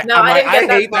 Like, I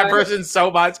hate that person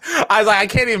so much. I was like, I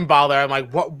can't even bother. I'm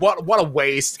like, what a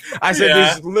waste. I said,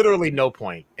 there's literally no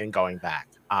point in going back.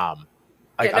 I'm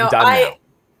done now.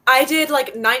 I did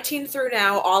like 19 through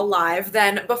now, all live.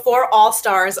 Then before All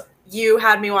Stars, you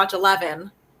had me watch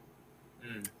 11.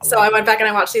 So I went back and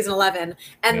I watched season 11.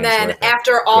 And then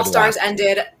after All Stars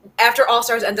ended,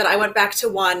 I went back to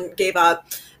 1, gave up,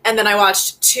 and then I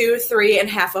watched 2, 3, and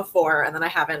half of 4, and then I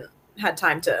haven't had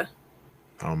time to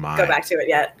go back to it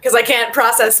yet because I can't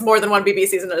process more than 1 BB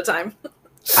season at a time.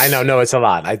 I know, no, it's a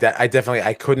lot. I definitely,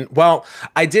 I couldn't. Well,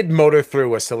 I did motor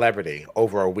through a celebrity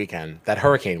over a weekend, that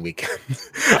hurricane weekend.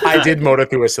 I did motor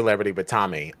through a celebrity with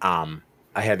Tommy. I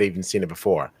had even seen it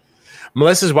before.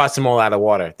 Melissa's watched them all out of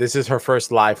water. This is her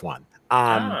first live one.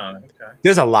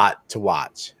 There's a lot to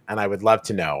watch, and I would love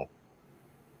to know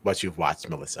what you've watched,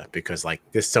 Melissa, because like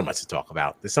there's so much to talk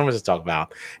about.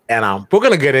 And we're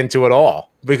gonna get into it all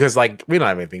because like we don't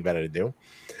have anything better to do.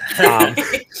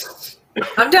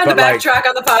 I'm down to backtrack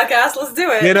on the podcast. Let's do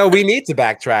it. You know, we need to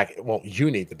backtrack. Well, you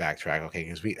need to backtrack, okay?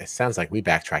 Because it sounds like we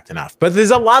backtracked enough. But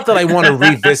there's a lot that I want to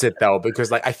revisit, though,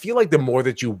 because like I feel like the more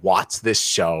that you watch this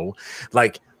show,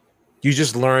 like you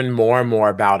just learn more and more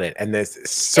about it. And there's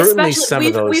certainly some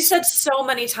of those. We've said so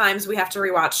many times we have to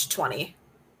rewatch 20.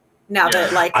 Now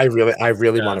that like I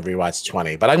really want to rewatch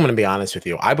 20. But I'm going to be honest with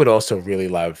you. I would also really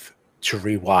love to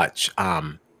rewatch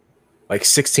like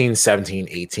 16, 17,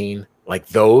 18. Like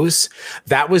those,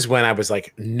 that was when I was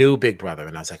like new Big Brother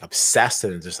and I was like obsessed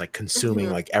and just like consuming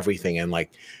like everything. And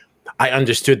like, I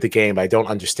understood the game, but I don't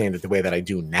understand it the way that I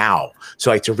do now. So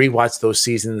like to rewatch those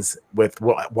seasons with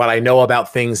what I know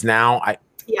about things now, I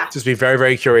just be very,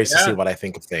 very curious to see what I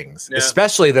think of things,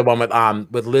 especially the one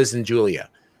with Liz and Julia.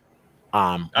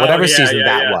 Whatever season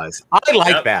that was. I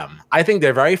like them. I think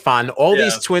they're very fun. All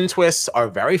these twin twists are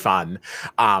very fun.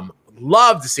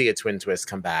 Love to see a twin twist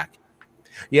come back.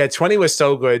 Yeah, 20 was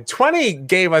so good. 20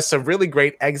 gave us some really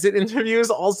great exit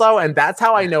interviews also, and that's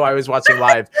how I know I was watching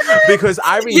live because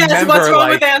I remember what's wrong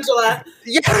with Angela?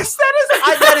 Yes,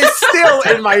 that is still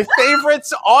in my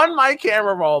favorites on my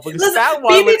camera roll because that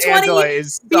one with Angela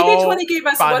is so BB20 gave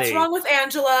us funny. What's Wrong with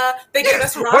Angela. They gave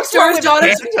us Rockstar's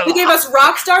Daughter's. They gave us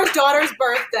Rockstar's Daughter's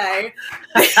birthday.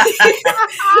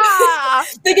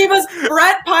 They gave us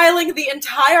Brett piling the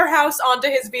entire house onto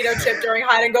his veto chip during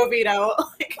Hide and Go Veto.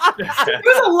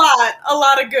 was a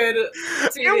lot of good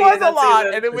TV. It was in a that lot,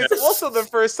 season. and it was also the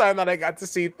first time that I got to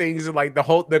see things like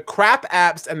the crap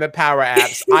apps and the power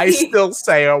apps. I still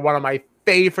say are one of my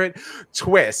favorite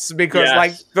twists because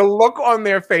like the look on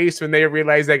their face when they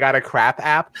realized they got a crap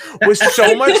app was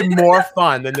so much more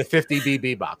fun than the 50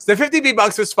 BB bucks. The 50 BB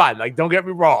bucks was fun, like don't get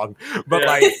me wrong, but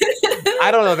like I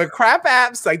don't know, the crap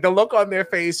apps, like the look on their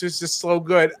face was just so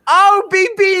good. Oh,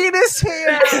 BB is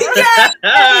here.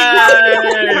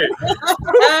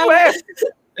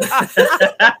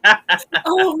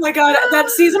 Oh my god, that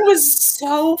season was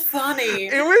so funny.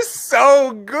 It was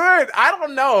so good. I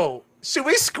don't know. Should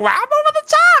we scrap over the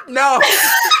top? No.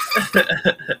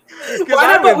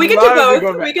 Why not? But we could do both.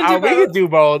 We could do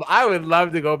both. I would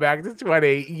love to go back to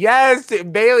 20. Yes,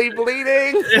 Bailey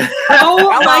bleeding.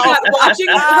 Oh my god, watching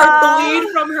her bleed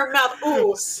from her mouth.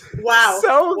 Ooh, wow.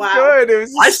 So good. It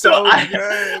was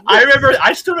good.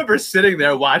 I still remember sitting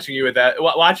there watching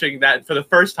that for the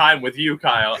first time with you,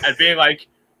 Kyle, and being like,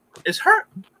 is her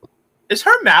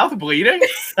mouth bleeding?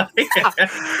 And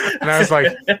I was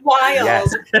like, wild.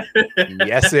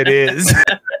 Yes, it is.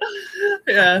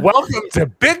 Yeah. Welcome to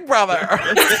Big Brother.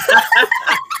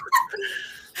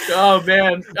 Oh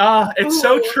man. It's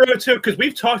so true too, because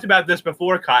we've talked about this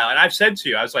before, Kyle, and I've said to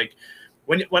you, I was like,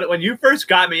 when you first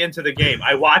got me into the game,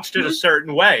 I watched it a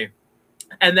certain way.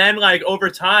 And then, like, over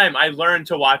time, I learned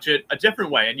to watch it a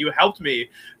different way, and you helped me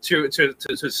to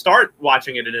start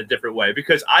watching it in a different way,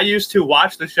 because I used to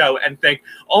watch the show and think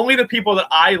only the people that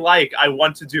I like, I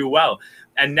want to do well.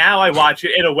 And now I watch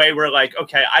it in a way where, like,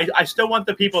 okay, I still want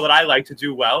the people that I like to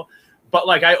do well, but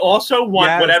like I also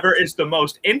want whatever is the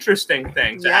most interesting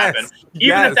thing to happen.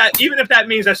 Even if that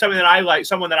means that someone that I like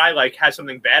has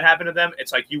something bad happen to them,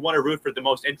 it's like you want to root for the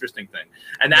most interesting thing.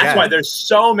 And that's why there's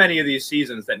so many of these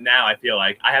seasons that now I feel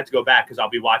like I have to go back because I'll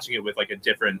be watching it with like a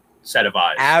different set of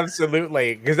eyes.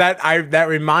 Absolutely. Because that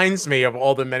reminds me of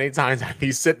all the many times I'd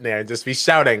be sitting there and just be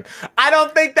shouting, I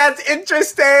don't think that's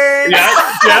interesting.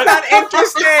 That's not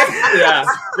interesting. Yeah.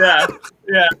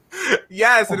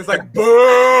 Yes, and it's like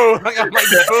boo. Like, I'm like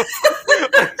boo.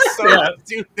 So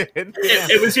stupid.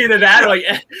 It was either that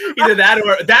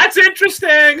or that's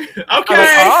interesting.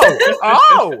 Okay.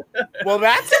 Oh. Well,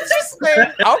 that's interesting.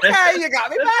 Okay, you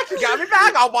got me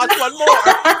back. I'll watch one more.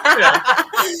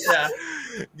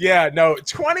 Yeah. No,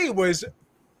 20 was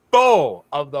full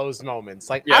of those moments.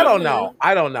 Like, I don't know.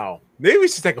 Maybe we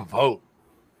should take a vote,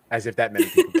 as if that many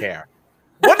people care.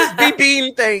 What does B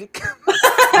Bean think?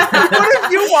 What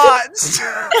have you watched?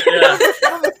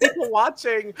 What are the people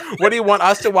watching? What do you want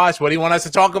us to watch? What do you want us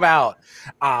to talk about?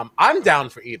 I'm down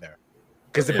for either,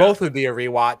 because both would be a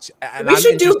rewatch, and we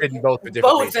should do in both for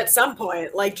different reasons. at some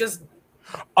point. Like just.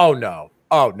 Oh no,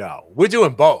 we're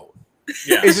doing both.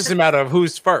 Yeah. It's just a matter of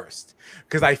who's first.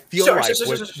 Because I feel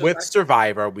with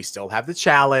Survivor, we still have the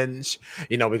challenge.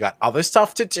 You know, we got other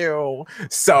stuff to do.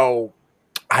 So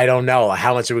I don't know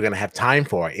how much are we going to have time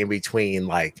for in between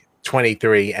like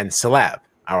 23 and Celeb.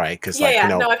 All right. Because I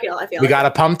feel we got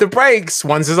to pump the brakes.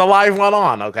 Once there's a live one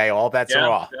on. Okay. All bets are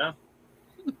off.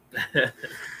 Yeah.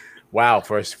 Wow.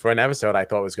 For an episode, I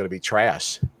thought it was going to be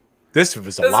trash. This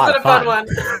was a lot of fun. One.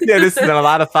 Yeah, this has been a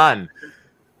lot of fun.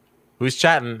 Who's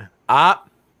chatting?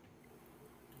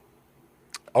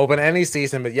 Open any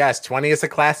season, but yes, 20 is a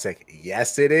classic.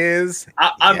 Yes, it is.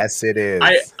 Yes, it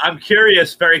is. I'm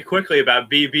curious very quickly about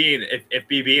B Bean, if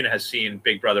B Bean has seen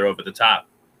Big Brother Over the Top.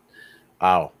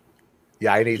 Oh,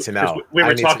 yeah, I need to know. We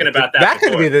were talking about that. That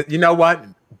could be you know what?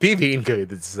 B Bean could be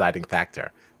the deciding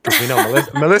factor. Because we know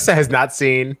Melissa has not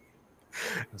seen,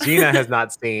 Gina has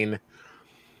not seen.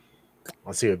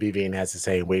 Let's see what B Bean has to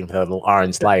say, waiting for that little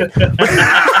orange light.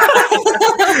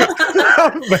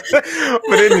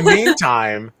 but in the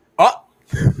meantime,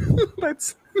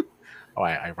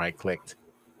 I right clicked.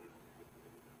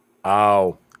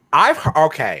 Oh,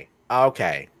 okay.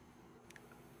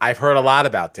 I've heard a lot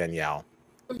about Danielle.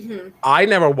 Mm-hmm. I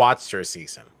never watched her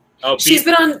season. Oh, she's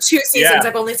been on 2 seasons. Yeah.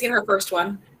 I've only seen her first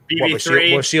one.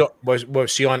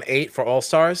 Was she on 8 for All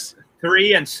Stars?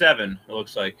 3 and 7. It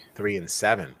looks like 3 and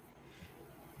 7.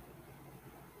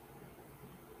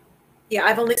 Yeah,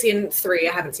 I've only seen 3.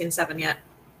 I haven't seen 7 yet.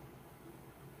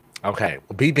 Okay.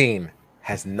 Well, B Bean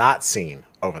has not seen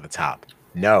Over the Top.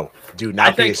 No, do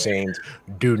not be ashamed.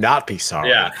 Do not be sorry.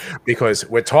 Yeah. Because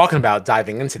we're talking about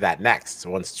diving into that next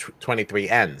once 23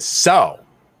 ends. So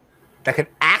that could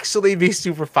actually be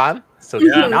super fun. So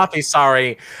do not be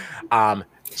sorry.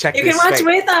 Check you can watch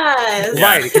with us.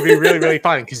 Right. It could be really, really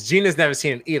fun because Gina's never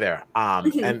seen it either.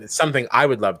 And it's something I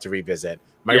would love to revisit.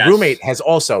 My roommate has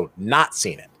also not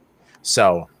seen it.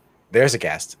 So there's a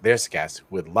guest.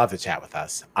 Would love to chat with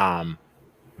us.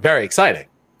 Very exciting.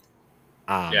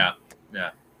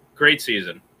 Yeah. Great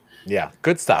season. Yeah,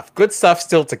 good stuff. Good stuff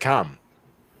still to come.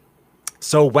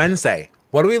 So Wednesday,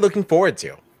 what are we looking forward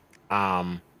to?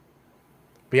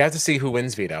 We have to see who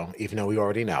wins veto, even though we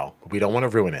already know. We don't want to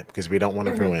ruin it because we don't want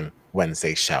to ruin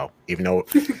Wednesday's show, even though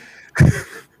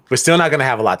we're still not going to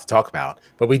have a lot to talk about.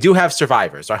 But we do have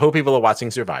Survivor, so I hope people are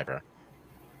watching Survivor.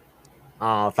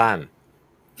 Oh, fun.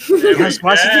 Let's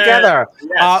watch it together.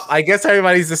 Yes. I guess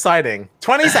everybody's deciding.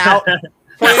 20's out.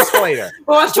 20's for later.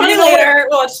 We'll watch 20 later.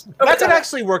 We'll watch That could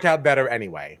actually work out better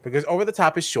anyway, because Over the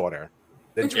Top is shorter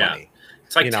than 20. Yeah.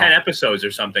 It's like 10 episodes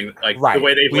or something, like Right. the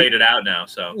way they've laid it out now.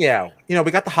 So yeah,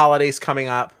 we got the holidays coming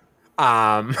up. We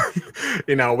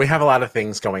have a lot of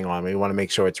things going on. We want to make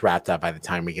sure it's wrapped up by the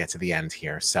time we get to the end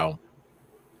here. So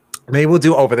maybe we'll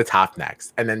do Over the Top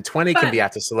next, and then 20 can be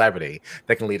after Celebrity.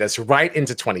 That can lead us right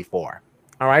into 24.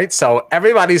 All right, so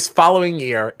everybody's following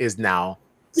year is now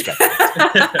scheduled.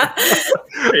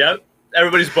 yeah,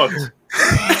 everybody's booked.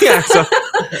 Yeah, so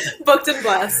booked and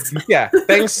blessed. Yeah,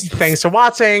 thanks for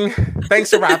watching.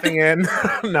 Thanks for wrapping in.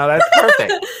 No, that's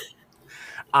perfect.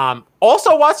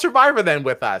 Also watch Survivor then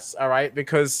with us, all right?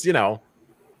 Because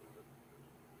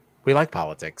we like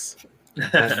politics.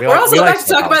 We're also about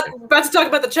to talk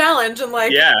about the challenge in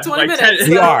 20 minutes.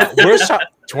 We are. We're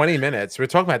 20 minutes. We're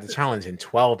talking about the challenge in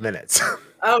 12 minutes.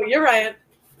 Oh, you're right.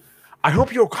 I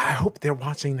hope they're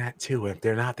watching that too. If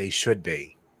they're not, they should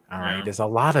be. All right. Yeah. There's a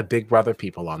lot of Big Brother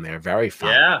people on there. Very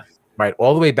fun. Yeah. Right.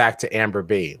 All the way back to Amber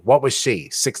B. What was she?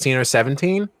 16 or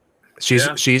 17? She's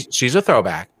a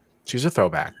throwback. She's a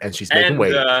throwback, and she's making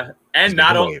waves. And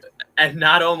not only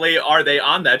are they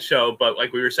on that show, but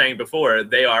like we were saying before,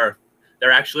 they're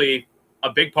actually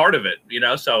a big part of it.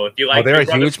 So if you like, they're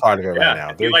a huge part of it right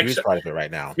now. They're a huge part of it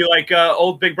right now. If you like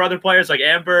old Big Brother players like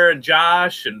Amber and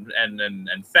Josh and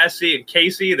Fessy and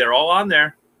Casey, they're all on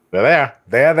there. They're there.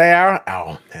 There they are.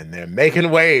 Oh, and they're making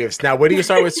waves. Now, where do you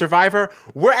start with Survivor?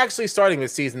 We're actually starting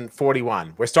with season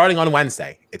 41. We're starting on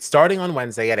Wednesday. It's starting on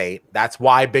Wednesday at 8. That's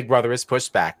why Big Brother is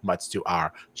pushed back, much to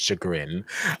our chagrin.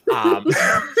 But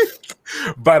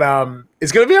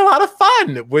it's gonna be a lot of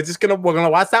fun. We're gonna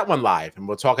watch that one live, and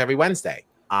we'll talk every Wednesday.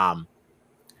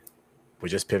 We're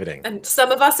just pivoting. And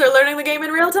some of us are learning the game in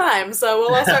real time, so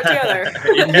we'll all start together.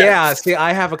 Yeah, see,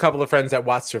 I have a couple of friends that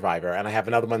watch Survivor, and I have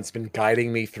another one that's been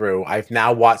guiding me through. I've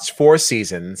now watched 4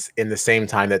 seasons in the same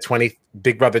time that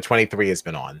Big Brother 23 has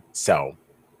been on. So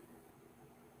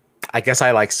I guess I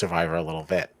like Survivor a little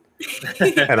bit.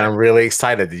 And I'm really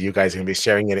excited that you guys are going to be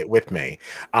sharing it with me.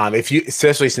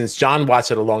 Especially since John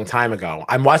watched it a long time ago.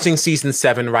 I'm watching season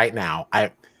 7 right now. I'm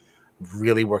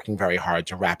really working very hard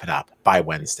to wrap it up by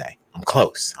Wednesday. I'm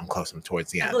close. I'm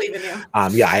towards the end. I believe in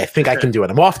you. Yeah, I think I can do it.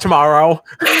 I'm off tomorrow.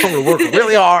 I'm gonna work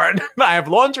really hard. I have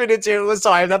laundry to do, so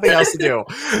I have nothing else to do.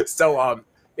 So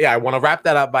I want to wrap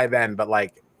that up by then. But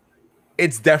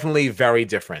it's definitely very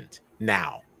different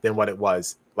now than what it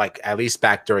was at least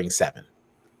back during 7.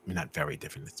 I mean, not very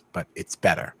different, but it's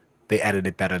better. They edit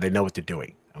it better. They know what they're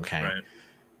doing. Okay. Right.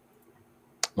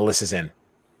 Melissa's in.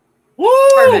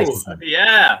 Woo!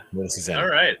 Yeah. Melissa's in. All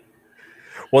right.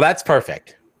 Well, that's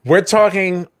perfect. We're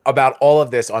talking about all of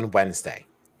this on Wednesday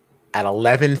at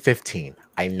 11:15.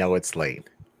 I know it's late,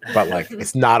 but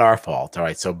it's not our fault. All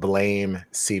right. So blame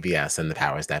CBS and the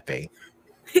powers that be.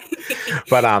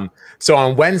 But so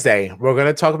on Wednesday, we're going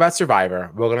to talk about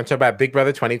Survivor. We're going to talk about Big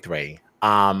Brother 23.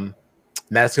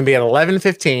 That's going to be at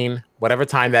 11:15, whatever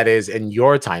time that is in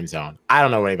your time zone. I don't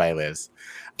know where anybody lives.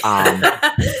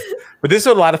 But this is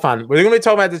a lot of fun. We're going to be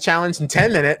talking about the challenge in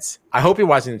 10 minutes. I hope you're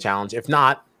watching the challenge. If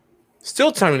not,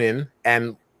 still tune in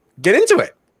and get into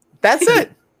it. That's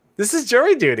it. This is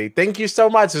Jury Duty. Thank you so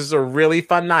much. This is a really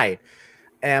fun night.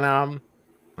 And I don't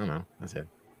know. That's it.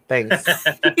 Thanks.